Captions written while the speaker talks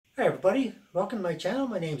Hi everybody, welcome to my channel.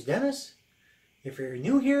 My name's Dennis. If you're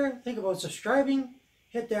new here, think about subscribing,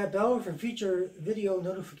 hit that bell for future video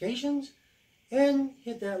notifications, and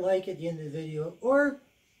hit that like at the end of the video, or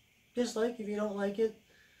dislike if you don't like it.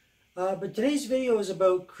 But today's video is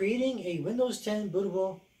about creating a Windows 10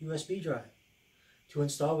 bootable USB drive to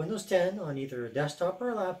install Windows 10 on either a desktop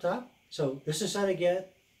or a laptop. So this is how to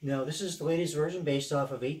get, this is the latest version based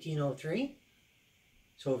off of 1803.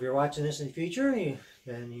 So if you're watching this in the future,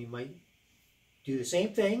 then you might do the same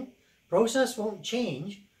thing. Process won't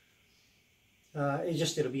change.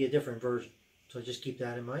 It'll be a different version. So just keep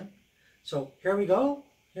that in mind. So here we go.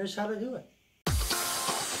 Here's how to do it.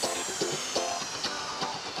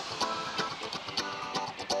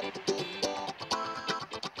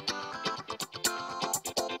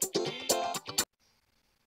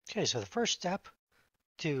 Okay, so the first step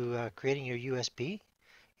to creating your USB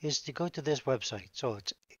is to go to this website. So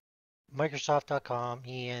it's Microsoft.com,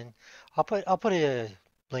 and I'll put a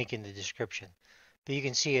link in the description, but you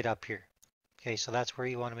can see it up here. Okay, so that's where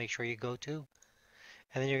you want to make sure you go to,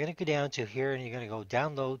 and then you're going to go down to here, and you're going to go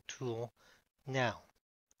download tool now.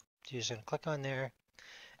 So you're just going to click on there,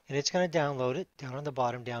 and it's going to download it down on the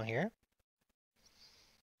bottom down here.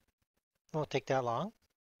 It won't take that long.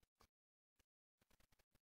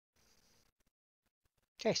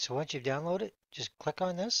 Okay, so once you've downloaded it, just click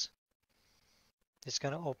on this. It's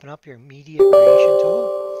going to open up your media creation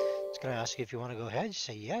tool. It's going to ask you if you want to go ahead.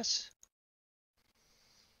 Say yes.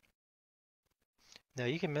 Now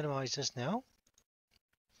you can minimize this now.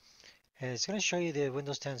 And it's going to show you the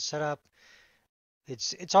Windows 10 setup.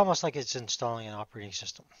 It's almost like it's installing an operating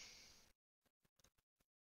system.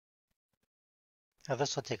 Now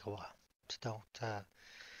this will take a while. So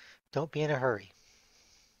don't be in a hurry.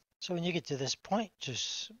 So when you get to this point,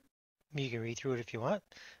 you can read through it if you want,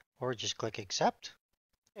 or just click accept.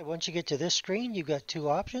 And once you get to this screen, you've got two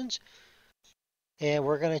options, and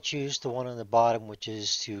we're going to choose the one on the bottom, which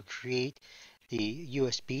is to create the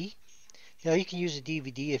USB. Now you can use a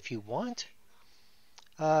DVD if you want,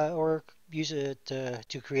 or use it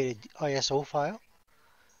to create an ISO file,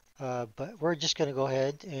 but we're just going to go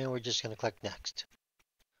ahead and we're just going to click next.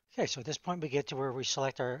 Okay, so at this point we get to where we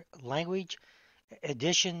select our language,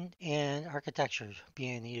 edition, and architecture,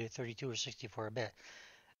 being either 32 or 64-bit.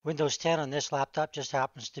 Windows 10 on this laptop just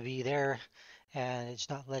happens to be there, and it's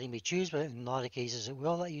not letting me choose, but in a lot of cases it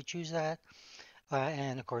will let you choose that.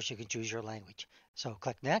 And of course you can choose your language. So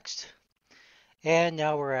click next. And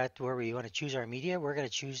now we're at where we want to choose our media. We're going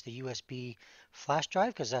to choose the USB flash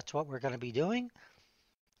drive because that's what we're going to be doing.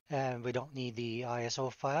 And we don't need the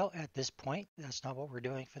ISO file at this point. That's not what we're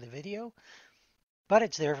doing for the video. But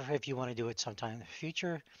it's there if you want to do it sometime in the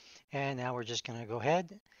future. And now we're just going to go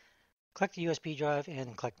ahead, click the USB drive,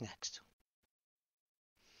 and click next.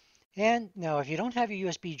 And now if you don't have your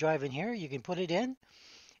USB drive in here, you can put it in,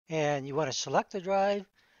 and you want to select the drive.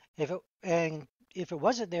 If it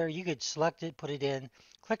wasn't there, you could select it, put it in,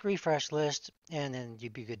 click refresh list, and then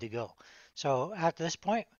you'd be good to go. So after this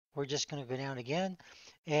point, we're just going to go down again,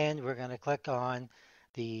 and we're going to click on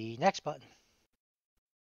the next button.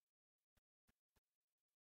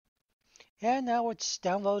 And now it's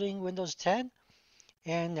downloading Windows 10,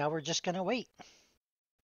 and now we're just going to wait.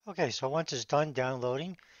 Okay, so once it's done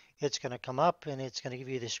downloading, it's going to come up and it's going to give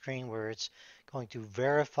you the screen where it's going to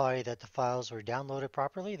verify that the files were downloaded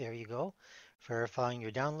properly. There you go, verifying your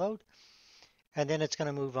download. And then it's going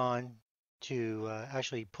to move on to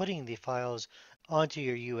actually putting the files onto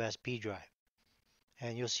your USB drive.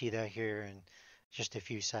 And you'll see that here in just a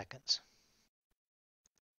few seconds.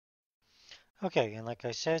 Okay, and like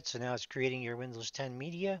I said, so now it's creating your Windows 10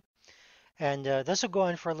 media. And this will go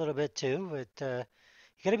on for a little bit too, but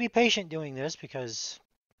you got to be patient doing this because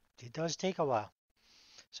it does take a while.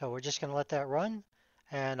 So we're just going to let that run,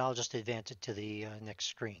 and I'll just advance it to the next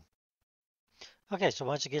screen. Okay, so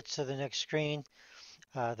once it gets to the next screen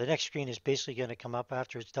is basically going to come up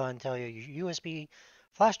after it's done, tell you your USB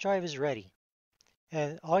flash drive is ready.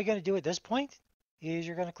 And all you're going to do at this point is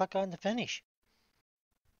you're going to click on the finish.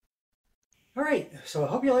 Alright, so I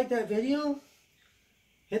hope you liked that video.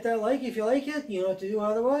 Hit that like if you like it. You know what to do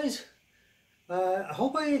otherwise. I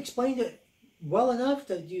hope I explained it well enough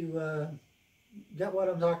that you got what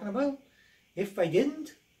I'm talking about. If I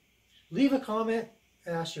didn't, leave a comment,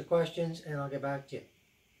 ask your questions, and I'll get back to you.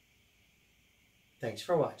 Thanks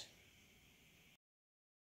for watching.